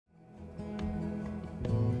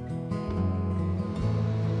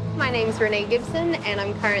My name's Renee Gibson and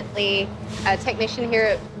I'm currently a technician here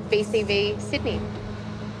at VCV Sydney.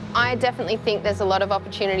 I definitely think there's a lot of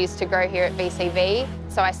opportunities to grow here at VCV.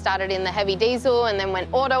 So I started in the heavy diesel and then went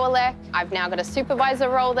auto-elec. I've now got a supervisor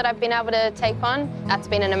role that I've been able to take on. That's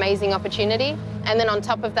been an amazing opportunity. And then on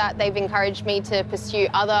top of that, they've encouraged me to pursue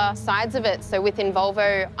other sides of it. So within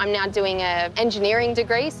Volvo, I'm now doing an engineering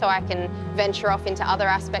degree so I can venture off into other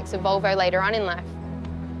aspects of Volvo later on in life.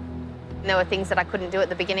 There were things that I couldn't do at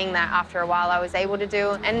the beginning that after a while I was able to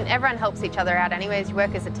do. And everyone helps each other out anyways. You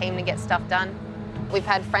work as a team to get stuff done. We've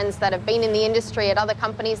had friends that have been in the industry at other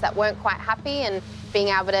companies that weren't quite happy, and being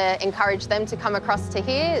able to encourage them to come across to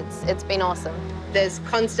here, it's been awesome. There's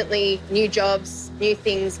constantly new jobs, new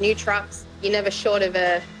things, new trucks. You're never short of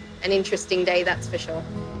an interesting day, that's for sure.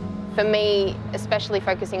 For me, especially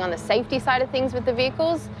focusing on the safety side of things with the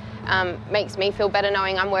vehicles, makes me feel better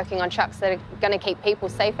knowing I'm working on trucks that are going to keep people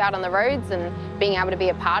safe out on the roads, and being able to be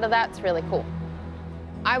a part of that's really cool.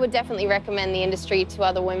 I would definitely recommend the industry to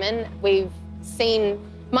other women. We've seen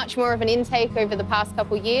much more of an intake over the past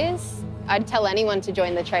couple of years. I'd tell anyone to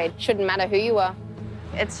join the trade. Shouldn't matter who you are.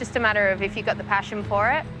 It's just a matter of if you've got the passion for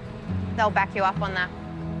it, they'll back you up on that.